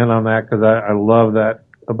of like to end on that because I love that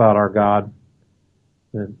about our God,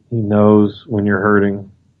 that he knows when you're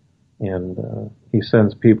hurting, and he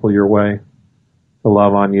sends people your way to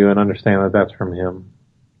love on you and understand that that's from him.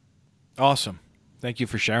 Awesome. Thank you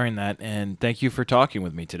for sharing that, and thank you for talking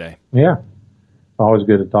with me today. Yeah. Always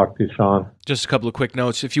good to talk to you, Sean. Just a couple of quick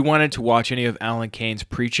notes. If you wanted to watch any of Alan Cain's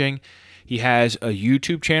preaching, he has a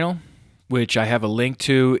YouTube channel, which I have a link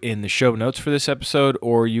to in the show notes for this episode,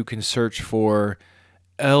 or you can search for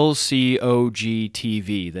LCOG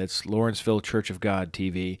TV. That's Lawrenceville Church of God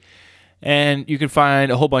TV. And you can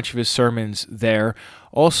find a whole bunch of his sermons there.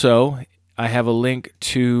 Also, I have a link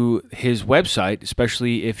to his website,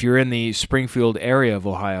 especially if you're in the Springfield area of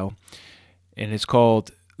Ohio, and it's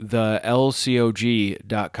called thelcog.com.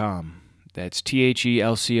 That's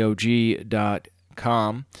thelcog.com.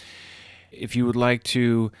 If you would like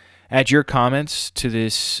to add your comments to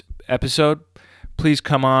this episode, please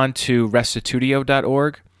come on to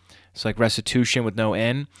restitutio.org. It's like restitution with no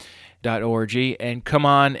N, .org, and come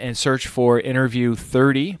on and search for interview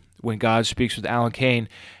 30, When God Speaks with Alan Cain,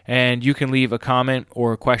 and you can leave a comment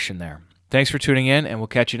or a question there. Thanks for tuning in, and we'll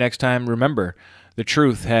catch you next time. Remember, the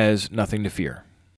truth has nothing to fear.